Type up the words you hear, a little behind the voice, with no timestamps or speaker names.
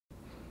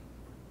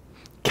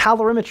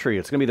calorimetry.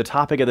 It's going to be the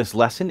topic of this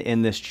lesson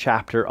in this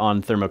chapter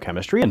on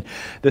thermochemistry. And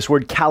this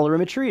word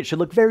calorimetry, it should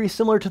look very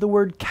similar to the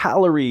word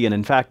calorie. And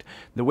in fact,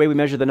 the way we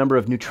measure the number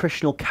of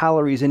nutritional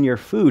calories in your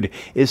food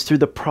is through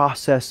the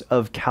process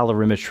of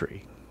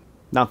calorimetry.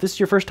 Now, if this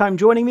is your first time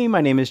joining me, my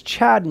name is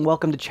Chad, and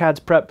welcome to Chad's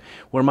Prep,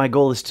 where my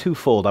goal is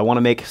twofold. I want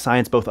to make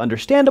science both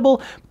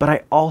understandable, but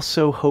I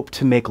also hope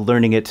to make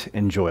learning it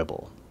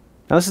enjoyable.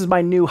 Now, this is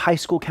my new high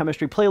school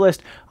chemistry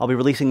playlist. I'll be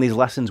releasing these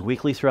lessons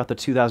weekly throughout the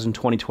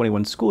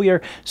 2020-21 school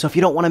year, so if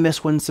you don't want to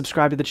miss one,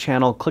 subscribe to the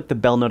channel, click the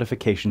bell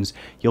notifications.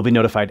 You'll be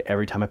notified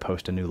every time I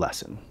post a new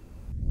lesson.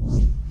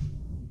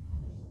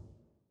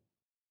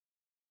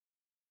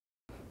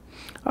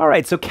 All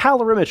right, so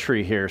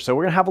calorimetry here. So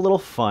we're going to have a little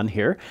fun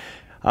here.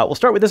 We'll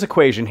start with this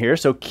equation here.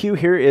 So Q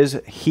here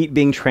is heat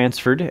being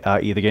transferred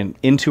either again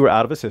into or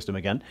out of a system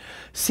again.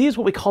 C is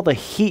what we call the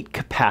heat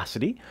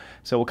capacity.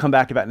 So we'll come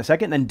back to that in a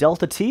second. And then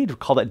delta T, we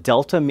call that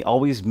delta,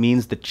 always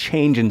means the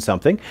change in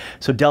something.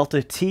 So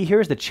delta T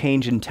here is the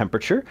change in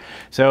temperature.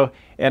 So,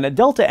 and a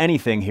delta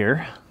anything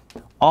here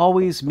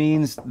always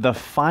means the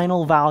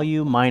final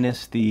value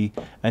minus the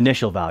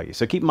initial value.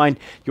 So keep in mind,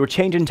 your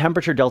change in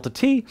temperature, delta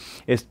T,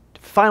 is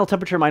final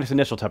temperature minus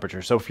initial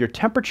temperature. So if your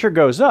temperature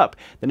goes up,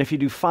 then if you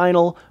do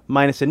final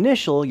minus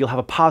initial, you'll have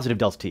a positive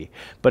delta T.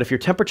 But if your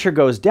temperature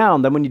goes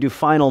down, then when you do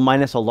final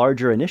minus a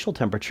larger initial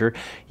temperature,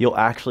 you'll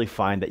actually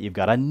find that you've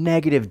got a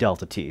negative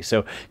delta T.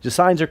 So the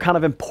signs are kind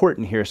of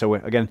important here. So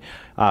again,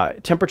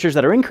 temperatures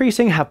that are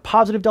increasing have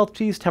positive delta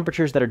T's.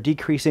 Temperatures that are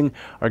decreasing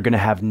are going to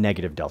have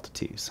negative delta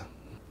T's.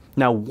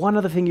 Now, one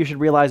other thing you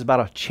should realize about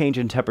a change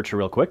in temperature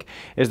real quick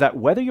is that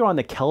whether you're on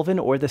the Kelvin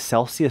or the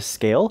Celsius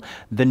scale,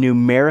 the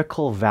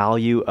numerical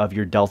value of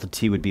your delta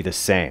T would be the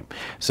same.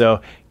 So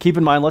keep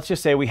in mind, let's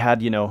just say we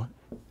had,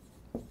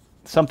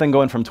 something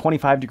going from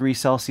 25 degrees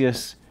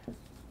Celsius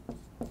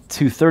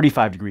to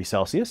 35 degrees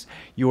Celsius.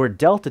 Your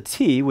delta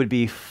T would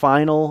be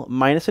final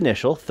minus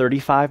initial,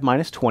 35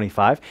 minus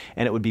 25,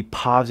 and it would be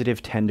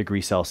positive 10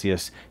 degrees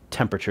Celsius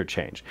temperature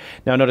change.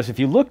 Now notice if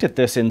you looked at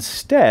this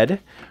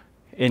instead,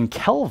 in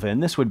Kelvin,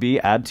 this would be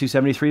add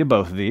 273 to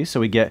both of these. So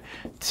we get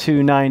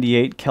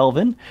 298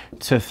 Kelvin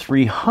to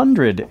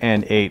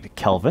 308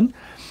 Kelvin.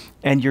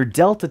 And your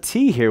delta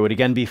T here would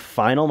again be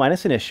final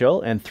minus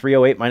initial, and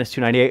 308 minus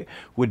 298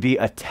 would be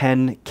a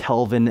 10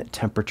 Kelvin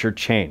temperature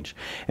change.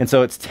 And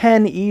so it's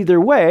 10 either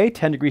way,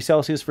 10 degrees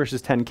Celsius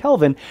versus 10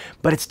 Kelvin,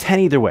 but it's 10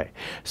 either way.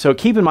 So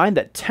keep in mind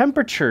that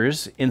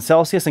temperatures in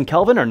Celsius and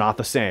Kelvin are not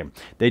the same.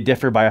 They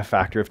differ by a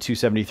factor of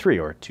 273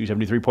 or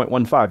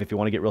 273.15 if you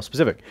want to get real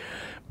specific.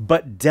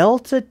 But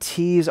delta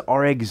T's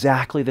are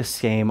exactly the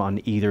same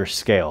on either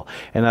scale.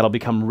 And that'll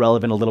become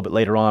relevant a little bit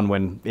later on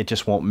when it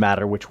just won't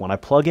matter which one I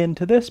plug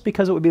into this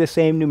because it would be the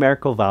same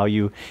numerical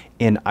value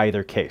in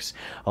either case.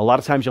 A lot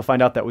of times you'll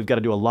find out that we've got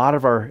to do a lot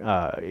of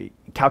our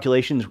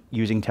calculations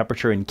using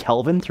temperature in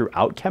Kelvin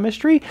throughout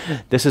chemistry.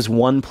 This is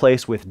one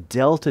place with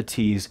delta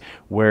T's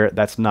where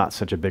that's not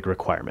such a big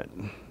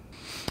requirement.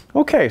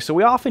 Okay, so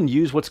we often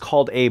use what's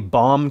called a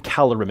bomb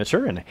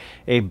calorimeter, and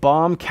a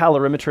bomb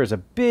calorimeter is a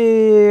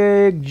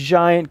big,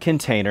 giant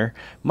container,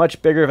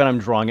 much bigger than I'm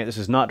drawing it. This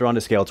is not drawn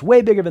to scale. It's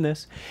way bigger than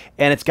this,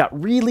 and it's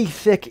got really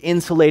thick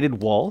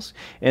insulated walls,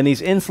 and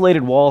these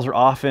insulated walls are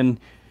often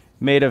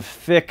made of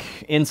thick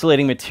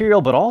insulating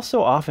material, but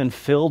also often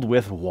filled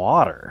with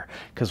water,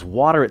 because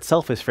water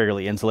itself is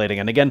fairly insulating.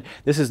 And again,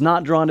 this is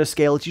not drawn to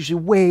scale. It's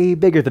usually way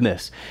bigger than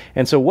this.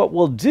 And so what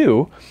we'll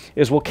do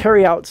is we'll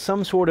carry out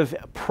some sort of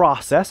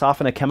process,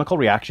 often a chemical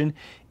reaction,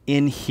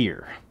 in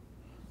here.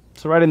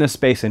 So right in this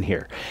space in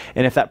here.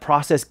 And if that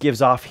process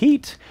gives off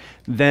heat,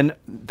 then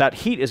that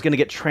heat is going to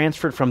get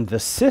transferred from the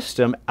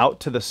system out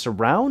to the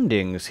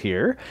surroundings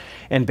here.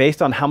 And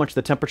based on how much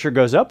the temperature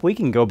goes up, we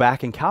can go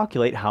back and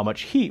calculate how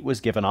much heat was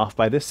given off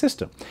by this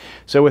system.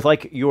 So with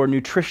like your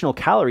nutritional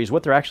calories,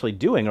 what they're actually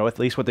doing, or at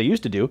least what they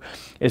used to do,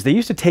 is they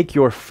used to take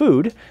your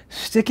food,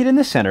 stick it in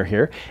the center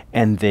here,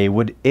 and they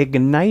would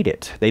ignite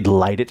it. They'd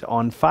light it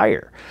on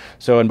fire.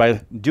 So, and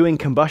by doing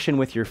combustion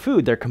with your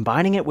food, they're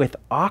combining it with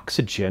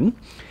oxygen,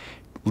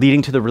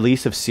 leading to the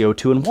release of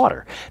CO2 and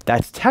water.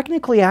 That's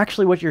technically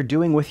actually what you're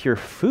doing with your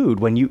food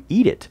when you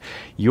eat it.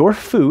 Your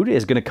food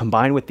is going to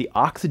combine with the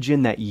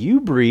oxygen that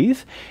you breathe,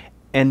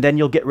 and then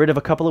you'll get rid of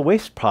a couple of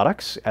waste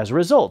products as a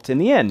result. In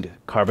the end,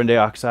 carbon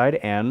dioxide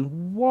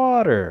and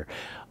water.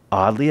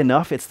 Oddly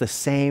enough, it's the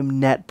same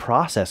net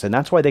process, and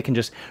that's why they can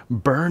just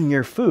burn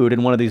your food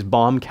in one of these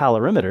bomb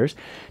calorimeters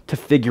to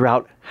figure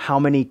out how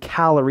many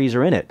calories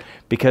are in it,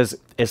 because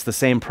it's the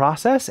same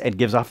process. It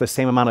gives off the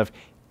same amount of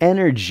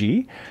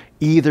energy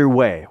either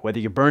way, whether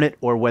you burn it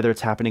or whether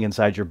it's happening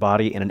inside your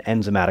body in an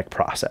enzymatic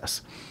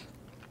process.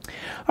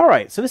 All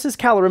right, so this is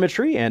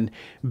calorimetry, and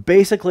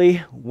basically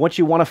what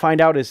you want to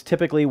find out is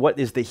typically what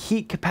is the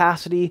heat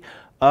capacity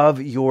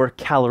of your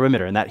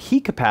calorimeter. And that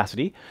heat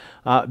capacity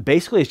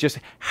basically is just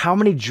how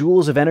many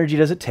joules of energy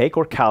does it take,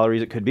 or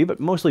calories it could be, but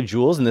mostly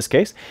joules in this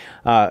case,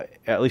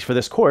 at least for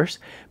this course.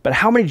 But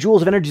how many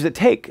joules of energy does it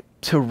take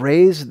to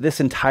raise this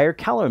entire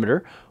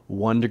calorimeter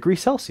 1 degree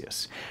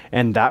Celsius?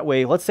 And that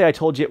way, let's say I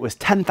told you it was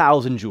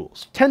 10,000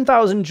 joules.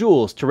 10,000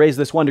 joules to raise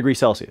this 1 degree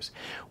Celsius.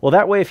 Well,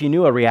 that way, if you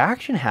knew a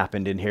reaction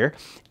happened in here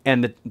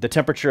and the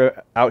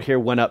temperature out here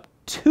went up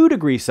 2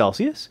 degrees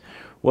Celsius,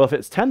 well, if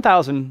it's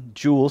 10,000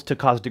 joules to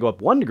cause it to go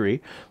up 1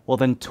 degree, well,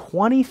 then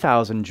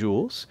 20,000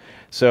 joules,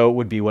 so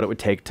would be what it would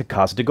take to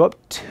cause it to go up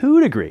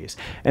 2 degrees.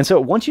 And so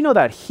once you know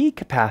that heat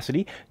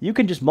capacity, you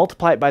can just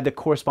multiply it by the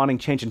corresponding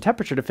change in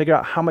temperature to figure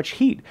out how much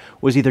heat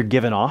was either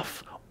given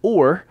off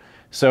or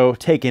so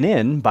taken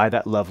in by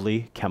that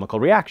lovely chemical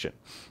reaction.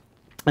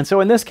 And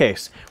so in this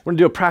case, we're going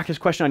to do a practice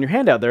question on your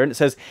handout there, and it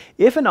says,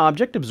 if an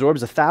object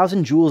absorbs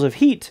 1,000 joules of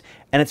heat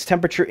and its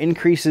temperature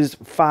increases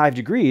 5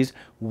 degrees,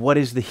 what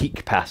is the heat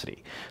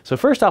capacity? So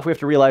first off, we have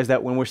to realize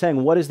that when we're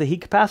saying what is the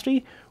heat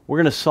capacity, we're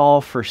going to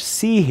solve for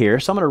C here.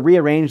 So I'm going to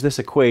rearrange this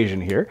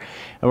equation here,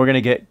 and we're going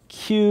to get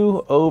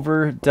Q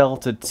over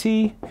delta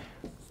T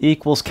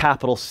equals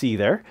capital C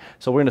there.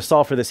 So we're going to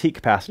solve for this heat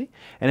capacity.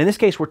 And in this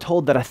case, we're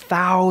told that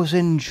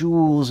 1,000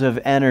 joules of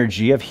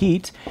energy, of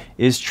heat,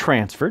 is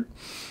transferred.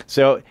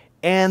 So,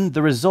 and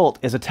the result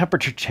is a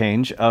temperature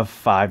change of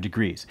 5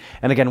 degrees.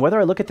 And again, whether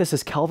I look at this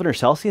as Kelvin or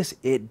Celsius,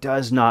 it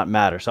does not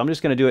matter. So I'm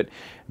just going to do it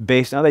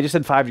based, now they just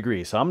said 5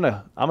 degrees. So I'm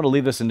going to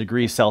leave this in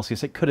degrees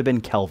Celsius. It could have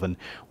been Kelvin,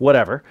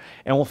 whatever.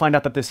 And we'll find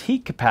out that this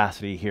heat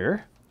capacity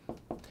here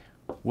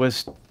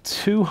was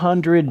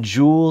 200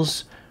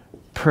 joules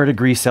per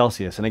degree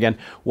Celsius. And again,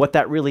 what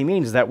that really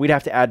means is that we'd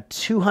have to add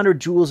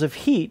 200 joules of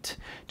heat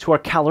to our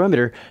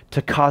calorimeter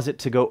to cause it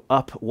to go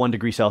up 1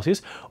 degree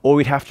Celsius, or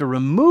we'd have to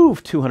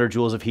remove 200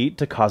 joules of heat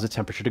to cause the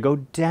temperature to go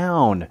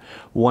down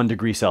 1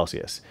 degree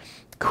Celsius.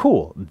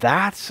 Cool.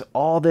 That's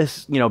all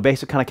this,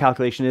 basic kind of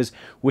calculation is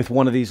with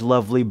one of these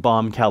lovely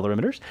bomb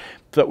calorimeters.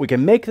 But we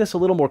can make this a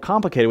little more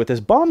complicated with this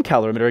bomb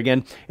calorimeter.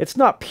 Again, it's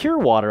not pure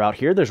water out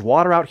here. There's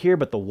water out here,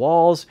 but the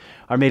walls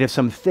are made of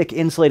some thick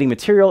insulating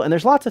material, and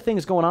there's lots of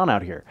things going on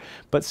out here.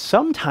 But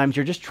sometimes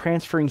you're just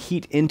transferring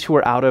heat into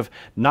or out of,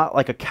 not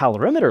like a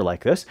calorimeter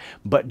like this,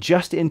 but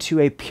just into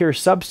a pure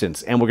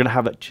substance. And we're going to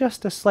have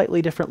just a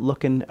slightly different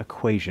looking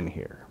equation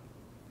here.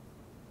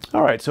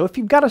 All right, so if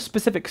you've got a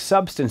specific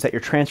substance that you're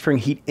transferring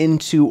heat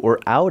into or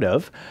out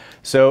of,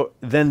 so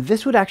then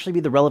this would actually be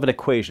the relevant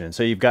equation.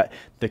 So you've got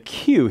the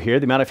Q here,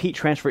 the amount of heat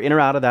transfer in or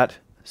out of that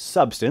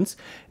substance,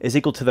 is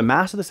equal to the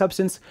mass of the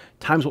substance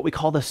times what we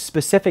call the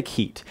specific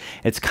heat.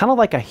 It's kind of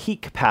like a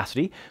heat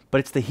capacity, but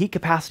it's the heat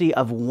capacity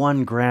of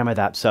 1 gram of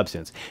that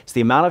substance. It's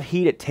the amount of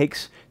heat it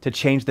takes to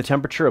change the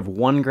temperature of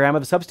 1 gram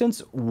of a substance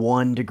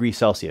 1 degree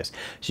Celsius.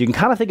 So you can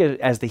kind of think of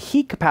it as the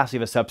heat capacity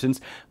of a substance,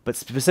 but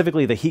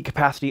specifically the heat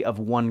capacity of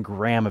 1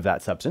 gram of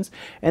that substance.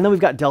 And then we've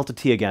got delta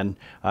T again,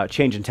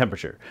 change in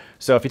temperature.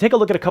 So if you take a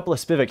look at a couple of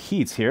specific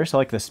heats here, so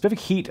like the specific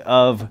heat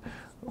of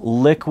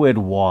liquid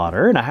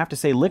water, and I have to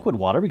say liquid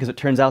water because it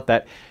turns out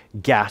that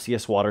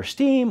gaseous water,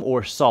 steam,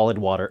 or solid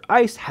water,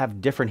 ice,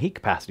 have different heat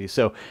capacities.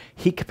 So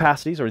heat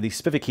capacities, or these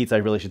specific heats I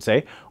really should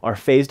say, are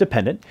phase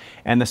dependent.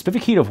 And the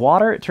specific heat of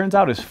water, it turns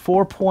out, is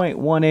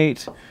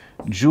 4.18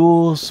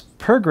 joules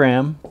per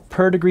gram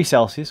per degree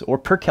Celsius, or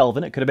per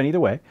Kelvin. It could have been either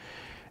way.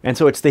 And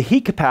so it's the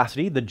heat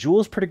capacity, the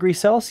joules per degree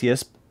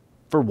Celsius,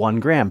 for 1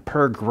 gram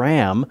per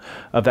gram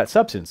of that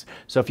substance.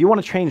 So if you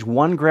want to change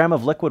 1 gram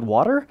of liquid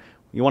water,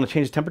 you want to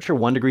change the temperature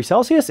 1 degree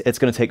Celsius, it's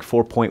going to take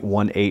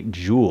 4.18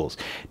 joules.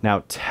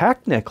 Now,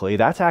 technically,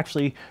 that's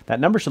actually, that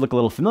number should look a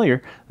little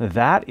familiar.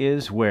 That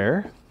is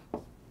where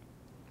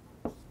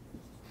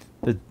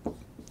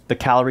the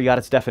calorie got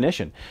its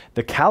definition.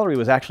 The calorie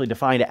was actually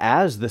defined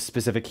as the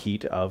specific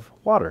heat of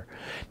water.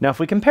 Now, if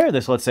we compare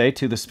this, let's say,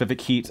 to the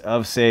specific heat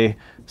of, say,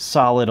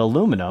 solid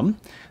aluminum,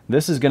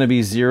 this is going to be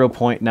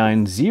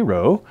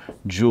 0.90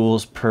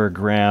 joules per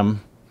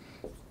gram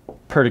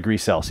per degree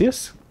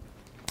Celsius.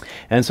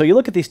 And so you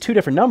look at these two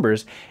different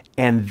numbers,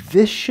 and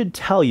this should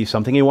tell you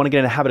something. You want to get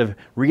in a habit of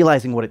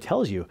realizing what it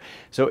tells you.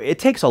 So it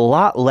takes a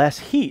lot less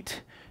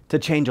heat to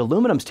change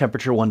aluminum's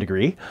temperature 1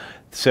 degree,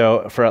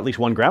 so for at least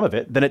 1 gram of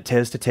it, than it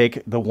is to take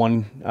a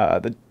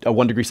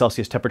 1 degree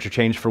Celsius temperature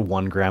change for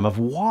 1 gram of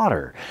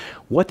water.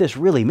 What this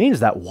really means is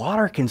that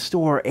water can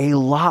store a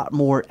lot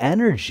more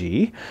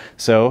energy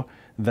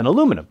than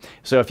aluminum.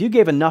 So if you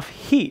gave enough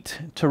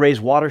heat to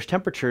raise water's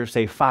temperature,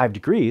 say 5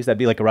 degrees, that'd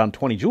be like around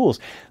 20 joules,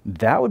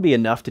 that would be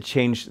enough to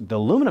change the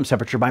aluminum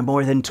temperature by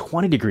more than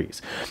 20 degrees.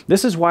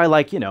 This is why,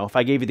 like, if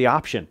I gave you the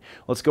option,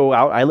 let's go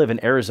out, I live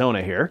in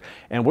Arizona here,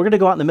 and we're going to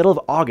go out in the middle of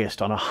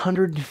August on a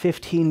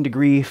 115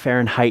 degree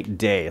Fahrenheit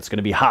day. It's going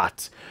to be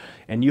hot.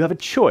 And you have a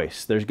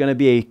choice. There's going to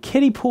be a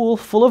kiddie pool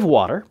full of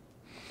water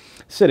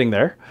sitting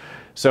there.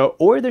 So,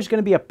 or there's going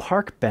to be a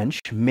park bench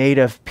made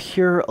of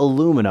pure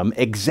aluminum,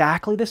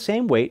 exactly the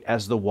same weight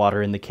as the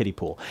water in the kiddie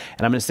pool.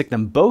 And I'm going to stick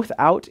them both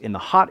out in the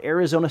hot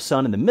Arizona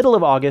sun in the middle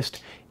of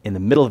August, in the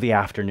middle of the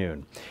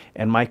afternoon.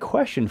 And my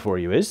question for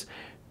you is,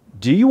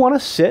 do you want to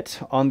sit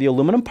on the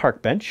aluminum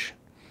park bench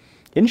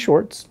in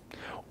shorts,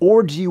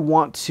 or do you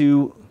want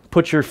to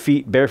put your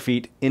bare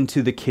feet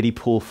into the kiddie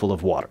pool full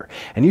of water?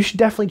 And you should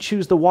definitely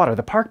choose the water.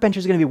 The park bench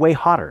is going to be way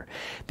hotter.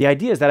 The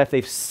idea is that if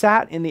they've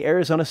sat in the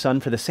Arizona sun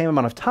for the same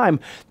amount of time,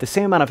 the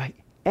same amount of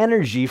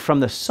energy from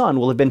the sun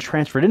will have been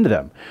transferred into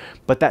them.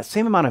 But that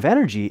same amount of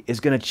energy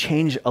is going to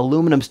change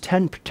aluminum's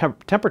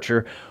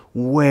temperature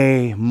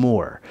way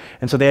more.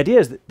 And so the idea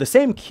is that the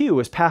same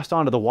Q is passed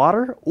on to the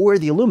water or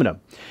the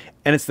aluminum.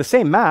 And it's the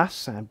same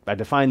mass. I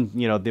define,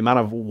 the amount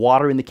of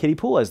water in the kiddie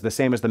pool as the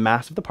same as the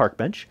mass of the park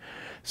bench.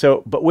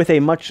 So, but with a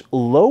much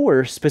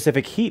lower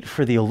specific heat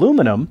for the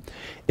aluminum,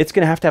 it's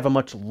going to have a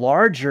much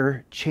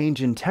larger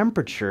change in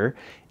temperature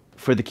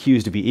for the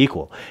Qs to be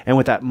equal. And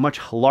with that much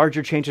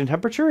larger change in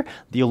temperature,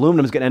 the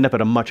aluminum is going to end up at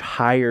a much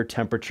higher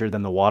temperature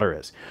than the water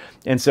is.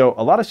 And so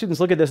a lot of students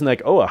look at this and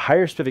like, oh, a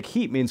higher specific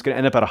heat means it's going to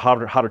end up at a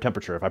hotter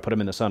temperature if I put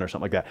them in the sun or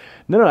something like that.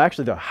 No,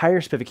 actually the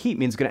higher specific heat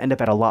means it's going to end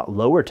up at a lot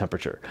lower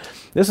temperature.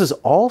 This is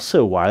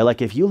also why,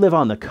 like if you live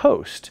on the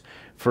coast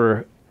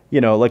for,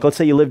 like let's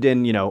say you lived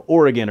in,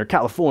 Oregon or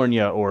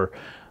California or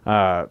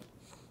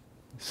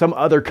some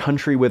other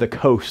country with a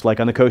coast, like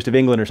on the coast of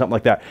England or something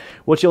like that,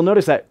 what you'll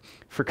notice that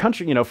for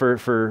country,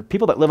 for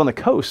people that live on the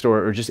coast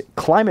or just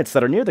climates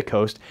that are near the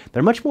coast,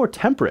 they're much more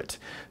temperate.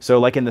 So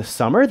like in the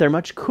summer, they're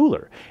much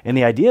cooler. And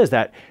the idea is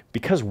that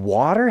because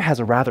water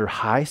has a rather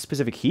high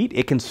specific heat,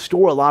 it can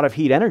store a lot of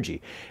heat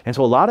energy. And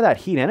so a lot of that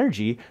heat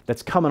energy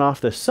that's coming off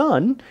the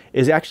sun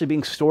is actually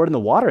being stored in the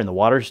water, and the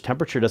water's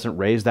temperature doesn't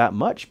raise that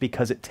much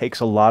because it takes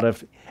a lot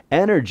of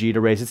energy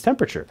to raise its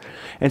temperature.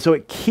 And so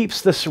it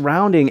keeps the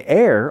surrounding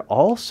air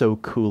also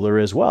cooler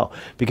as well,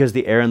 because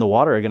the air and the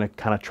water are going to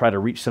kind of try to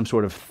reach some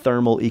sort of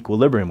thermal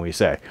equilibrium, we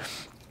say.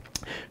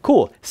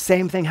 Cool.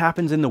 Same thing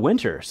happens in the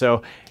winter.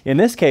 So in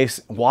this case,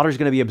 water is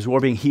going to be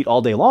absorbing heat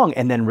all day long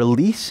and then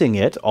releasing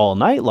it all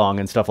night long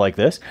and stuff like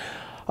this.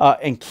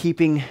 And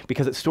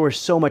because it stores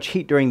so much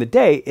heat during the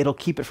day, it'll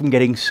keep it from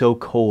getting so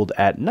cold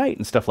at night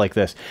and stuff like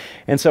this.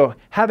 And so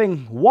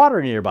having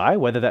water nearby,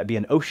 whether that be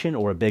an ocean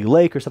or a big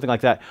lake or something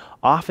like that,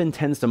 often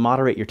tends to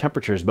moderate your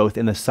temperatures both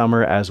in the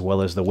summer as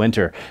well as the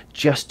winter,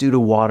 just due to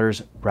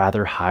water's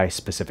rather high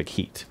specific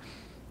heat.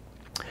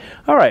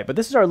 All right, but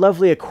this is our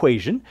lovely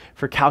equation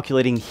for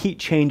calculating heat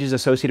changes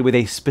associated with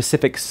a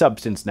specific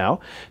substance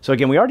now. So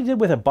again, we already did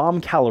with a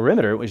bomb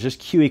calorimeter. It was just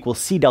Q equals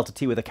C delta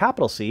T with a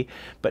capital C.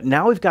 But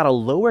now we've got a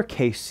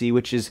lowercase c,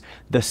 which is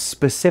the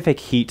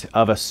specific heat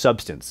of a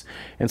substance.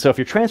 And so if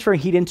you're transferring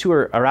heat into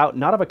or out,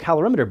 not of a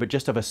calorimeter, but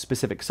just of a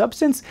specific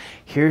substance,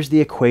 here's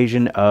the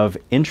equation of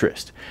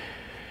interest.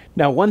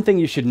 Now, one thing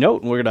you should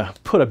note, and we're going to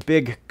put a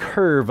big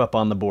curve up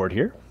on the board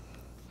here.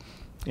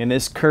 And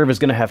this curve is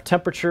going to have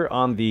temperature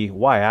on the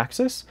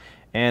y-axis,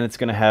 and it's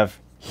going to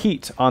have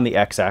heat on the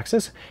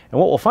x-axis. And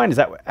what we'll find is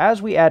that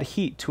as we add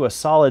heat to a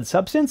solid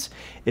substance,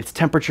 its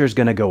temperature is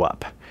going to go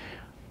up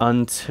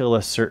until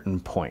a certain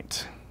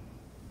point.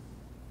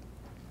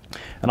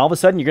 And all of a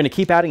sudden, you're going to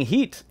keep adding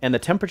heat, and the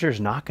temperature is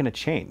not going to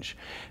change.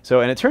 So,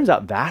 and it turns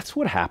out that's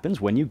what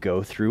happens when you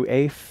go through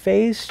a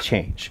phase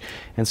change.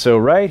 And so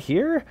right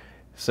here,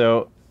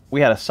 so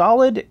we had a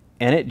solid,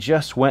 and it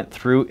just went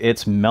through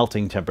its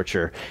melting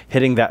temperature,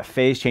 hitting that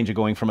phase change of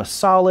going from a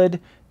solid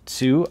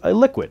to a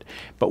liquid.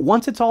 But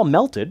once it's all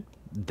melted,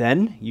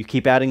 then you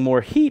keep adding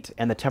more heat,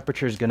 and the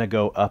temperature is going to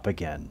go up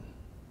again.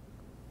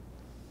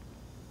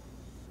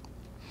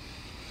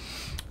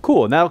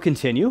 Cool, and that'll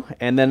continue,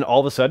 and then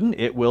all of a sudden,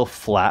 it will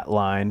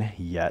flatline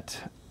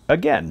yet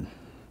again.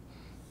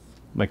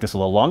 Make this a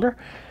little longer.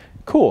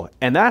 Cool,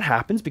 and that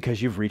happens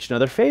because you've reached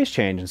another phase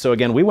change. And so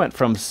again, we went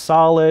from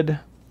solid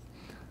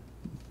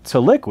to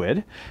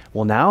liquid.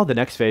 Well, now the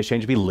next phase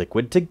change will be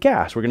liquid to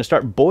gas. We're going to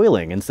start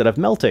boiling instead of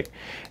melting.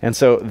 And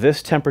so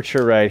this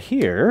temperature right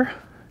here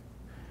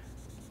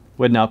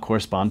would now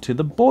correspond to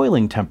the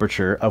boiling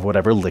temperature of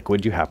whatever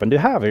liquid you happen to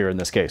have here in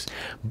this case.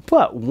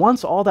 But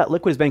once all that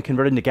liquid has been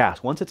converted into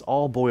gas, once it's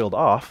all boiled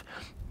off,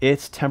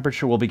 its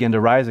temperature will begin to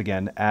rise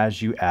again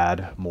as you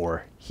add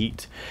more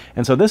heat.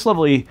 And so this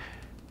lovely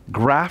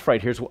graph right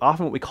here is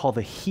often what we call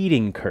the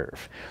heating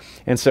curve.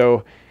 And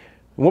so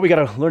what we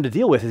got to learn to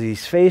deal with is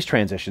these phase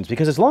transitions,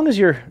 because as long as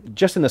you're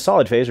just in the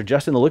solid phase or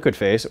just in the liquid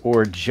phase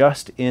or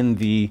just in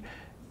the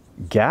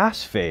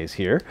gas phase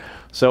here,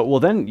 so well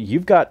then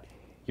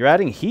you're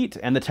adding heat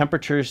and the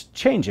temperature's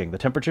changing, the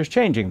temperature's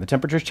changing, the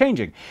temperature's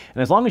changing.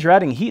 And as long as you're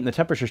adding heat and the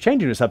temperature's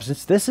changing to a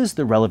substance, this is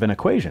the relevant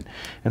equation.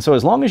 And so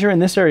as long as you're in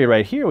this area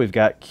right here, we've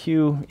got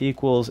Q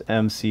equals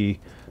mc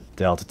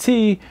delta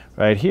T.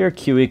 Right here,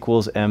 Q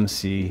equals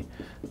mc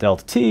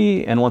delta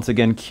T. And once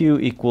again, Q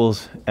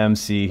equals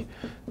mc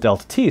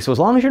delta T. So as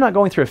long as you're not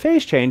going through a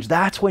phase change,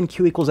 that's when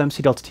Q equals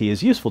mc delta T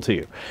is useful to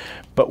you.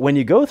 But when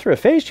you go through a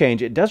phase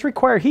change, it does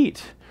require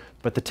heat,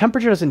 but the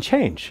temperature doesn't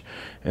change.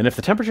 And if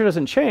the temperature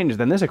doesn't change,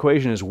 then this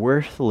equation is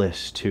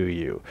worthless to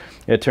you,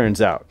 it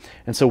turns out.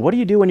 And so what do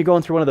you do when you're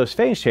going through one of those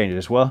phase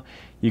changes? Well,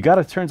 you got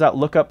to, turns out,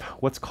 look up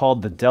what's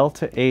called the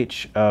delta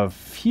H of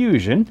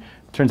fusion.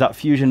 Turns out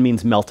fusion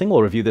means melting.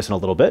 We'll review this in a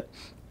little bit.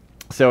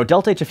 So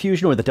delta H of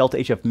fusion, or the delta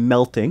H of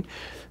melting.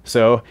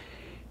 So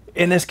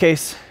in this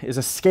case, is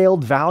a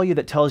scaled value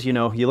that tells you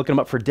know, you look them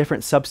up for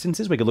different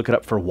substances. We could look it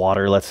up for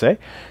water, let's say.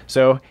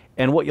 So,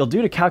 and what you'll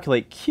do to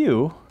calculate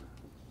Q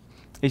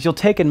is you'll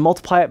take and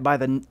multiply it by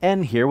the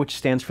N here, which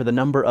stands for the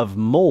number of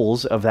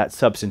moles of that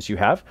substance you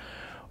have,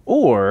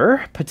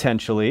 or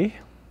potentially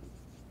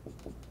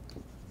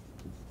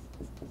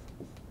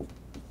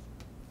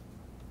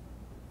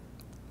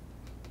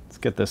let's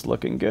get this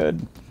looking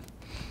good.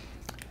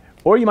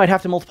 Or you might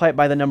have to multiply it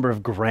by the number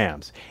of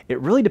grams. It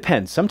really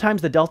depends.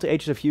 Sometimes the delta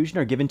H's of fusion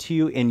are given to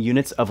you in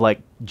units of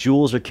like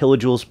joules or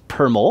kilojoules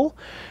per mole.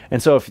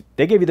 And so if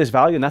they gave you this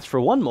value and that's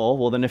for 1 mole,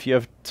 well then if you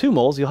have 2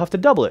 moles, you'll have to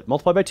double it,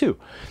 multiply by 2.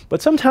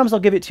 But sometimes they'll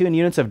give it to you in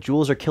units of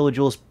joules or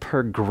kilojoules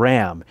per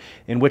gram,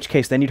 in which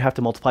case then you'd have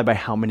to multiply by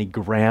how many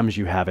grams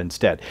you have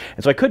instead.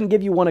 And so I couldn't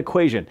give you one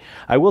equation.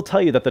 I will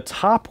tell you that the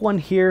top one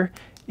here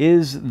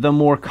is the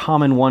more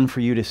common one for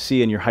you to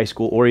see in your high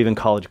school or even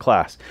college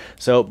class.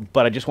 So,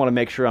 but I just want to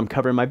make sure I'm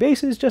covering my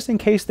bases just in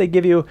case they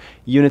give you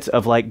units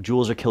of like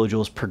joules or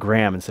kilojoules per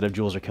gram instead of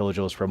joules or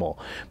kilojoules per mole.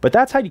 But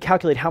that's how you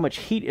calculate how much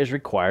heat is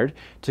required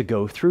to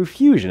go through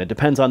fusion. It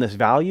depends on this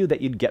value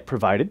that you'd get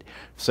provided,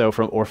 so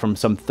from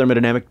some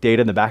thermodynamic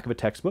data in the back of a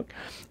textbook,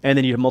 and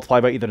then you multiply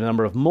by either the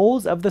number of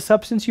moles of the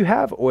substance you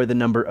have or the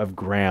number of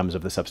grams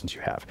of the substance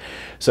you have.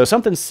 So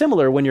something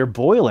similar when you're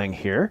boiling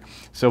here.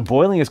 So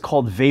boiling is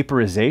called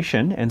vaporization.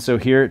 And so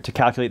here, to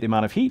calculate the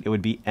amount of heat, it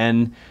would be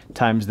N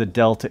times the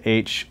delta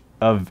H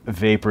of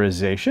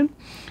vaporization,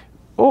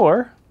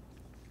 or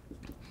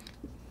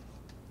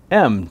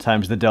M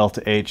times the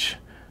delta H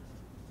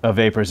of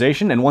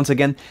vaporization. And once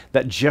again,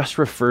 that just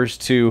refers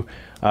to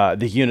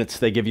the units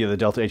they give you the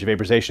delta H of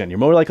vaporization. You're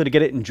more likely to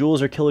get it in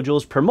joules or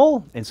kilojoules per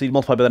mole, and so you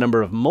multiply by the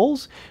number of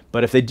moles.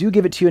 But if they do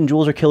give it to you in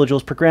joules or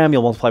kilojoules per gram,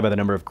 you'll multiply by the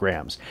number of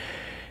grams.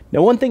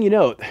 Now, one thing you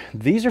note,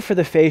 these are for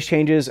the phase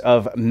changes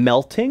of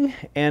melting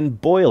and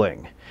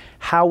boiling.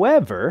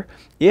 However,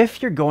 if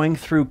you're going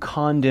through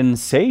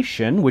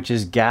condensation, which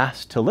is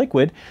gas to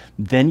liquid,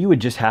 then you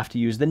would just have to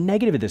use the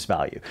negative of this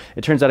value.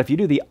 It turns out if you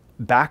do the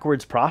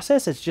backwards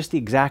process, it's just the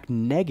exact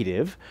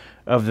negative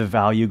of the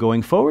value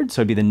going forward,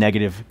 so it'd be the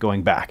negative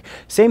going back.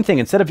 Same thing,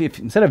 instead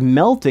of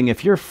melting,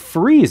 if you're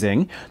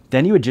freezing,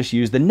 then you would just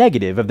use the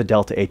negative of the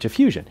delta H of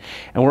fusion.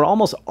 And we're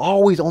almost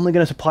always only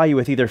going to supply you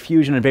with either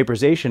fusion and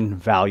vaporization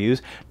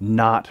values,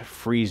 not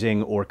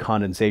freezing or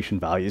condensation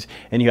values,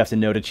 and you have to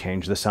know to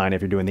change the sign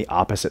if you're doing the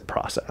opposite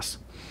process.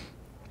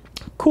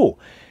 Cool.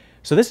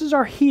 So this is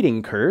our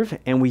heating curve,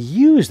 and we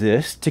use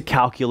this to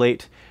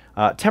calculate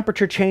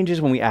temperature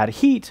changes when we add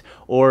heat,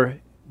 or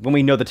when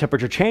we know the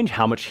temperature change,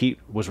 how much heat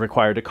was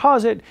required to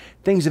cause it,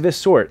 things of this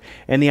sort.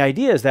 And the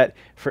idea is that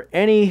for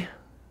any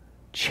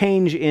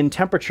change in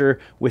temperature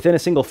within a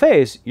single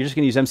phase, you're just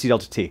going to use MC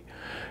delta T.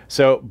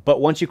 So, but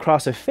once you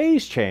cross a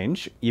phase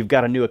change, you've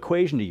got a new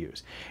equation to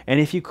use. And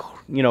if you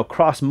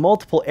cross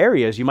multiple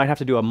areas, you might have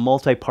to do a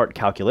multi-part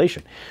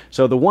calculation.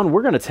 So the one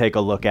we're going to take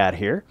a look at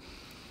here,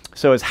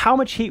 so is how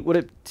much heat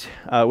would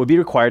be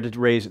required to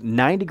raise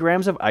 90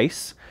 grams of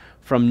ice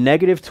from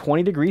negative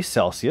 20 degrees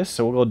Celsius.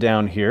 So we'll go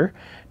down here,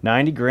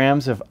 90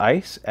 grams of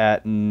ice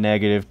at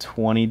negative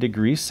 20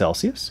 degrees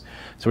Celsius.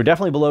 So we're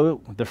definitely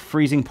below the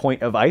freezing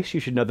point of ice. You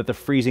should know that the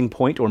freezing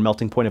point or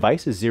melting point of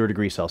ice is 0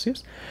 degrees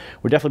Celsius.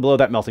 We're definitely below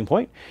that melting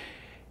point.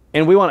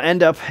 And we want to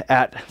end up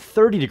at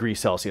 30 degrees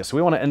Celsius. So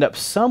we want to end up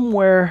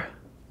somewhere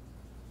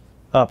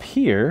up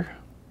here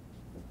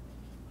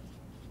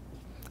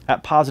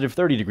at positive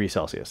 30 degrees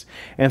Celsius.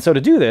 And so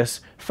to do this,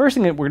 first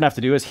thing that we're going to have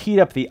to do is heat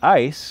up the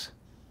ice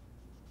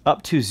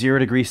up to 0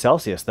 degrees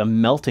Celsius, the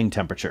melting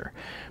temperature.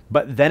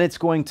 But then it's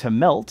going to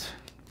melt,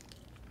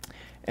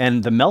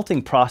 and the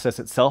melting process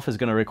itself is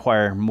going to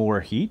require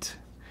more heat.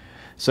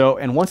 So,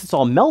 and once it's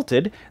all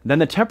melted, then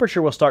the temperature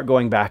will start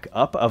going back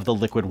up of the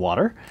liquid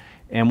water,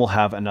 and we'll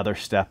have another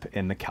step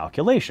in the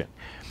calculation.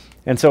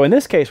 And so in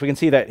this case, we can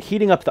see that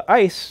heating up the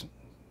ice,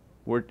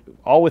 we're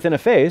all within a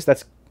phase.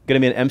 That's going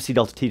to be an MC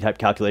delta T type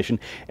calculation,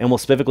 and we'll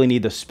specifically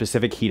need the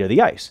specific heat of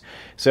the ice.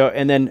 So,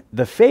 and then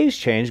the phase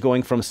change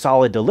going from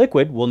solid to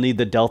liquid, we'll need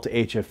the delta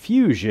H of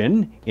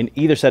fusion in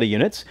either set of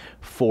units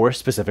for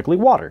specifically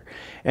water.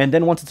 And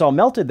then once it's all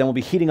melted, then we'll be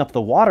heating up the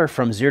water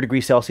from 0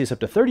 degrees Celsius up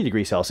to 30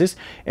 degrees Celsius,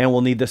 and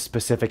we'll need the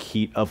specific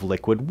heat of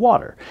liquid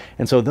water.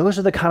 And so those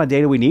are the kind of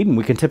data we need, and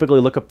we can typically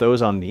look up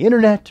those on the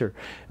internet, or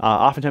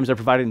oftentimes they're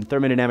provided in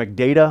thermodynamic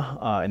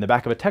data in the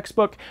back of a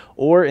textbook,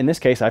 or in this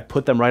case, I've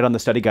put them right on the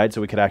study guide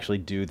so we could actually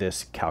do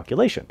this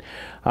calculation.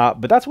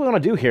 But that's what we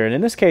want to do here. And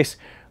in this case,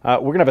 we're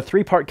going to have a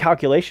 3-part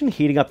calculation: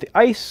 heating up the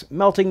ice,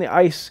 melting the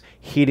ice,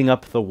 heating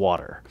up the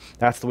water.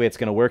 That's the way it's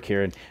going to work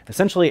here. And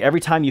essentially,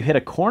 every time you hit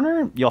a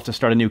corner, you'll have to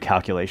start a new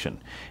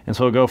calculation. And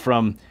so we'll go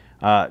from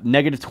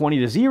negative 20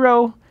 to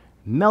 0,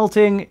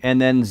 melting, and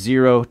then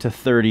 0 to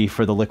 30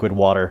 for the liquid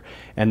water,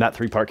 and that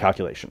 3-part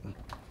calculation.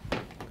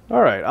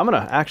 All right, I'm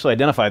going to actually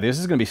identify these.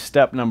 This is going to be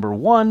step number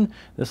 1.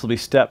 This will be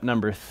step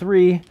number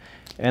 3.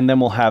 And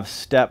then we'll have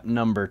step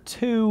number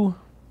 2.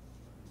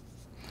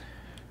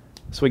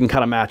 So we can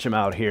kind of match them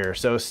out here.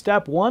 So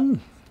step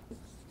 1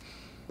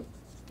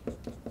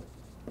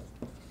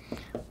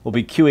 will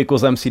be Q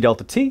equals MC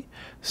delta T.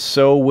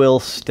 So will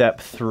step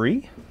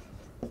 3.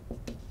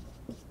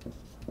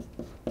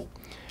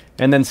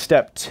 And then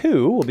step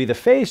 2 will be the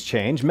phase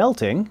change,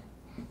 melting.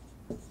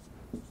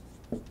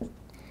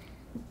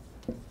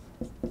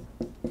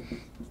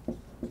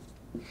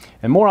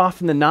 And more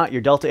often than not,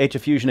 your delta H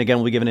of fusion, again,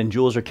 will be given in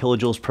joules or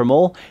kilojoules per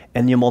mole,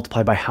 and you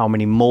multiply by how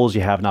many moles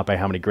you have, not by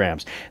how many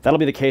grams. That'll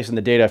be the case in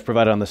the data I've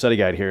provided on the study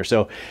guide here.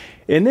 So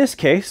in this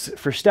case,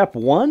 for step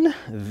 1,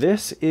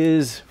 this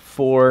is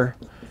for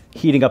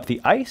heating up the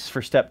ice.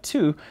 For step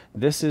 2,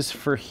 this is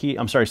for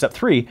step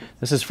 3,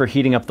 this is for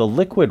heating up the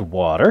liquid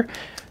water.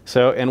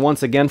 So, and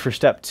once again, for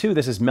step 2,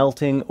 this is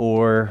melting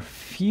or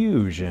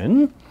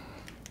fusion.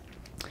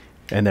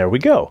 And there we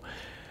go.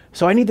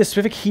 So I need the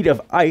specific heat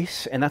of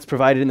ice, and that's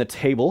provided in the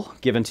table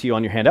given to you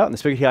on your handout. And the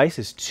specific heat of ice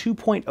is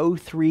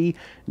 2.03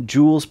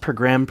 joules per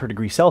gram per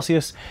degree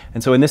Celsius.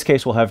 And so in this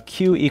case, we'll have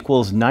Q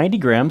equals 90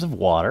 grams of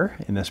water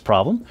in this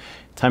problem,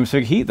 times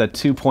specific heat, that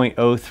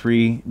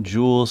 2.03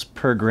 joules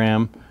per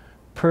gram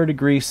per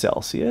degree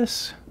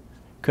Celsius.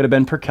 Could have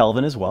been per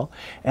Kelvin as well.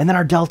 And then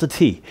our delta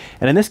T.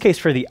 And in this case,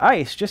 for the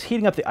ice, just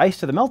heating up the ice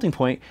to the melting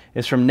point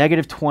is from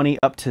 -20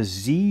 up to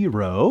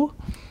 0.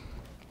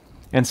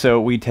 And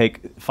so we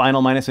take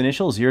final minus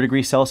initial, 0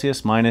 degrees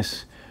Celsius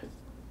minus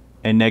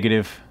a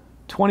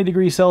 -20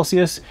 degrees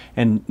Celsius.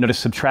 And notice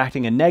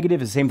subtracting a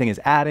negative is the same thing as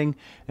adding.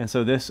 And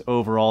so this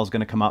overall is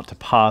going to come out to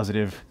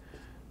positive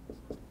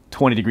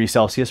 20 degrees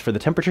Celsius for the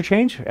temperature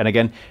change. And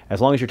again, as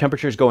long as your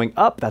temperature is going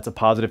up, that's a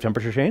positive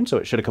temperature change. So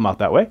it should have come out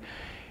that way.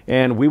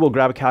 And we will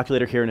grab a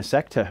calculator here in a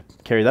sec to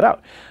carry that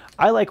out.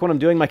 I like when I'm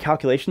doing my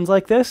calculations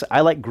like this,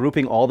 I like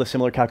grouping all the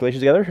similar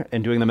calculations together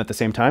and doing them at the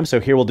same time. So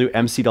here we'll do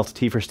MC delta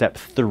T for step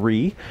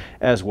 3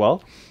 as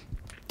well.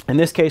 In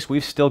this case,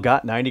 we've still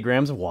got 90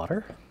 grams of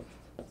water.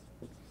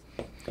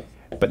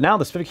 But now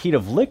the specific heat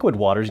of liquid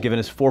water is given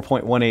as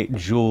 4.18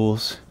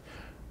 joules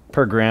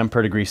per gram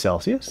per degree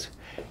Celsius.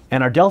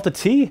 And our delta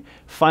T,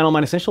 final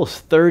minus initial, is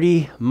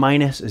 30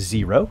 minus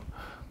 0.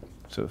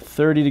 So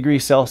 30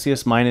 degrees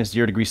Celsius minus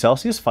 0 degrees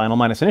Celsius, final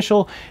minus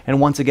initial.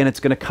 And once again, it's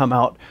going to come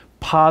out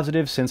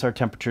positive since our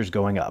temperature is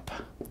going up.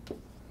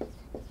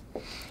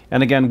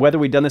 And again, whether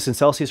we've done this in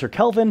Celsius or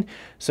Kelvin,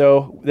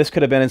 so this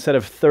could have been, instead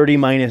of 30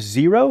 minus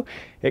 0,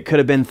 it could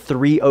have been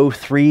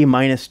 303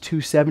 minus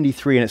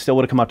 273, and it still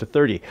would have come out to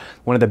 30.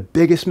 One of the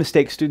biggest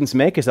mistakes students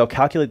make is they'll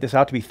calculate this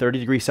out to be 30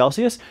 degrees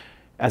Celsius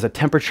as a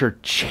temperature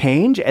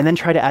change and then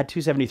try to add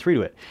 273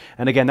 to it.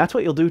 And again, that's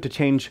what you'll do to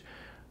change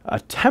a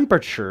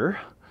temperature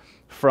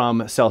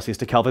from Celsius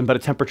to Kelvin, but a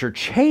temperature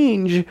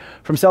change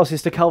from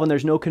Celsius to Kelvin,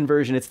 there's no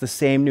conversion. It's the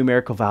same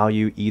numerical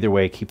value either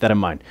way. Keep that in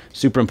mind.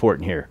 Super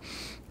important here.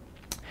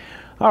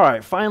 All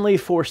right, finally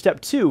for step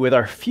 2 with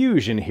our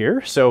fusion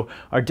here. So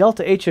our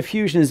delta H of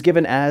fusion is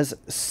given as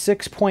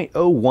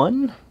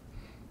 6.01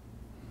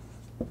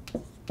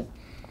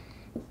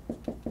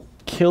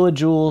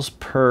 kilojoules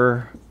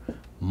per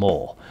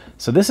mole.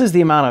 So this is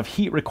the amount of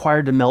heat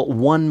required to melt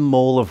 1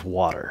 mole of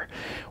water.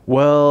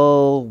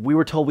 Well, we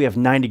were told we have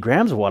 90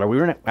 grams of water. We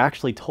weren't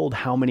actually told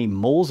how many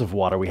moles of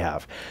water we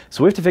have.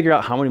 So we have to figure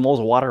out how many moles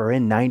of water are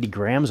in 90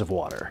 grams of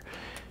water.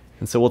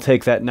 And so we'll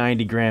take that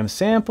 90 gram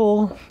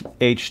sample,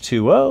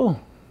 H2O.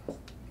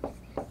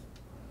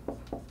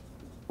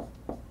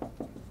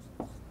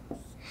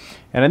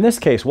 And in this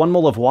case, 1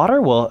 mole of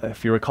water, well,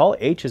 if you recall,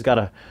 H has got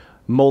a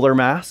molar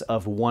mass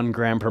of 1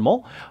 gram per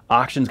mole.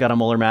 Oxygen's got a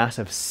molar mass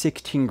of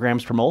 16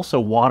 grams per mole. So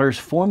water's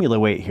formula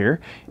weight here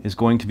is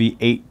going to be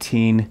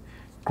 18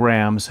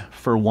 grams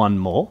for 1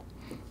 mole.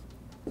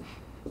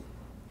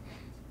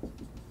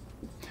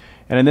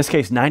 And in this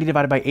case, 90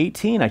 divided by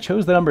 18, I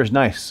chose the numbers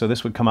nice. So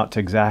this would come out to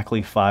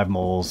exactly 5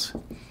 moles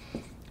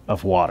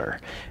of water.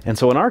 And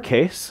so in our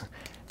case,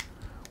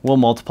 we'll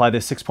multiply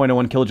this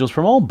 6.01 kilojoules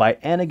per mole by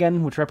N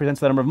again, which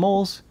represents the number of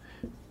moles,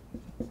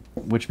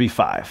 which would be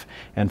 5.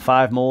 And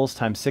 5 moles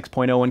times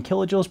 6.01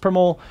 kilojoules per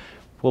mole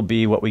will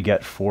be what we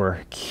get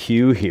for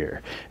Q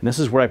here. And this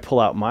is where I pull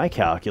out my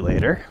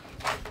calculator.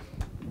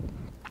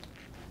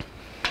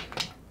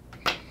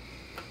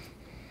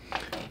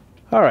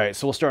 All right,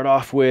 so we'll start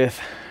off with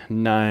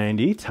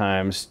 90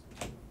 times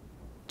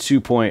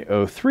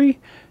 2.03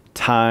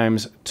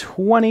 times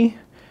 20.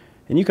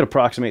 And you can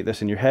approximate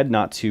this in your head,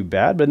 not too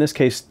bad, but in this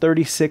case,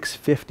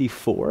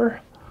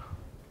 3654.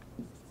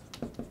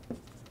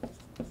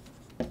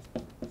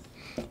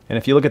 And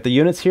if you look at the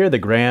units here, the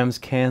grams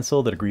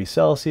cancel, the degrees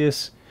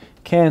Celsius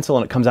cancel,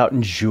 and it comes out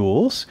in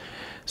joules.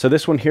 So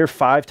this one here,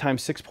 5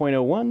 times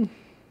 6.01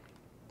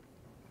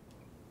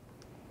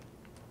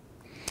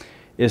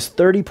 is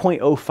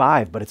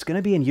 30.05, but it's going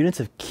to be in units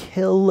of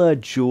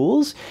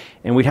kilojoules,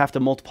 and we'd have to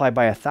multiply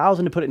by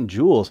 1,000 to put it in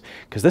joules,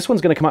 because this one's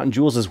going to come out in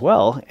joules as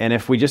well. And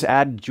if we just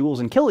add joules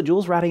and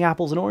kilojoules, we're adding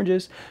apples and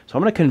oranges. So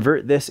I'm going to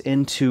convert this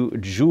into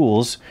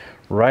joules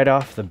right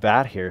off the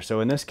bat here.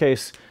 So in this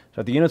case,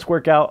 so if the units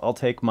work out, I'll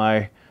take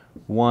my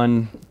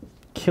 1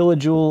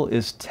 kilojoule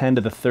is 10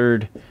 to the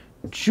 3rd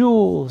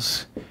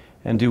joules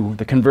and do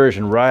the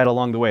conversion right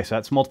along the way. So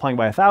that's multiplying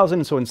by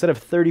 1,000. So instead of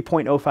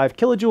 30.05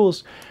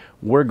 kilojoules,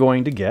 we're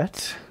going to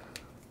get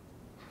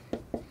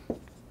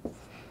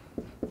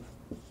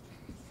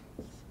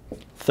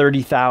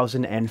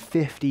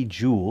 30,050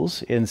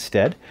 joules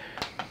instead.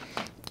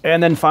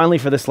 And then finally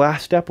for this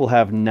last step, we'll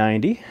have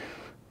 90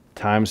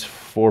 times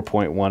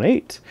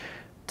 4.18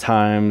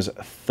 times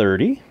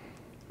 30.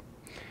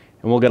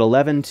 And we'll get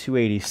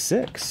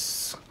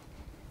 11,286.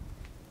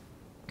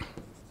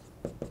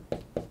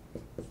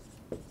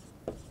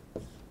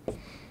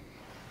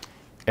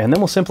 And then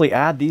we'll simply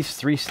add these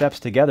three steps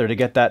together to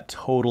get that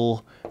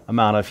total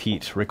amount of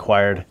heat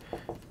required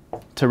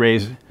to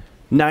raise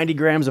 90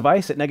 grams of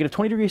ice at negative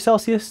 20 degrees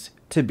Celsius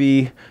to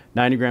be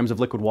 90 grams of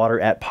liquid water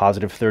at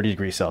positive 30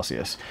 degrees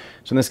Celsius.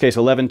 So in this case,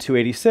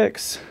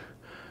 11,286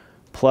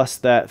 plus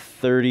that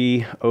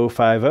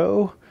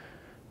 30,050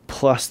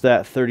 plus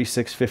that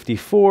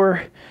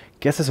 3654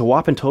 gets us a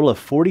whopping total of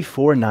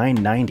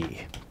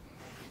 44,990.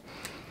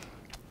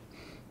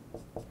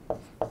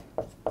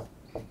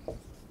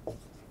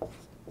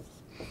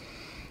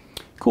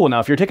 Cool.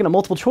 Now, if you're taking a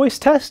multiple choice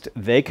test,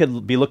 they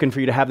could be looking for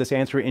you to have this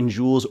answer in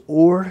joules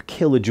or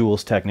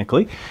kilojoules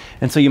technically.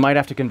 And so you might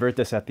have to convert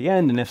this at the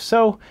end. And if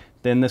so,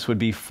 then this would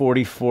be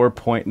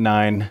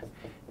 44.9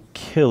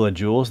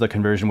 kilojoules. The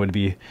conversion would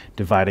be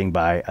dividing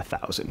by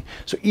 1,000.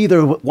 So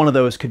either one of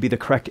those could be the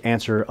correct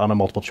answer on a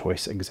multiple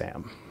choice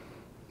exam.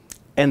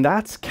 And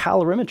that's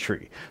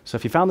calorimetry. So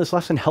if you found this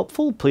lesson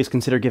helpful, please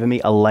consider giving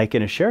me a like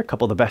and a share, a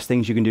couple of the best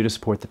things you can do to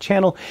support the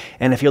channel.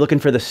 And if you're looking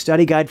for the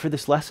study guide for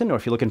this lesson, or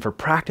if you're looking for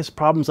practice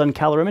problems on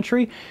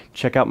calorimetry,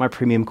 check out my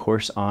premium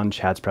course on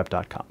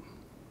chadsprep.com.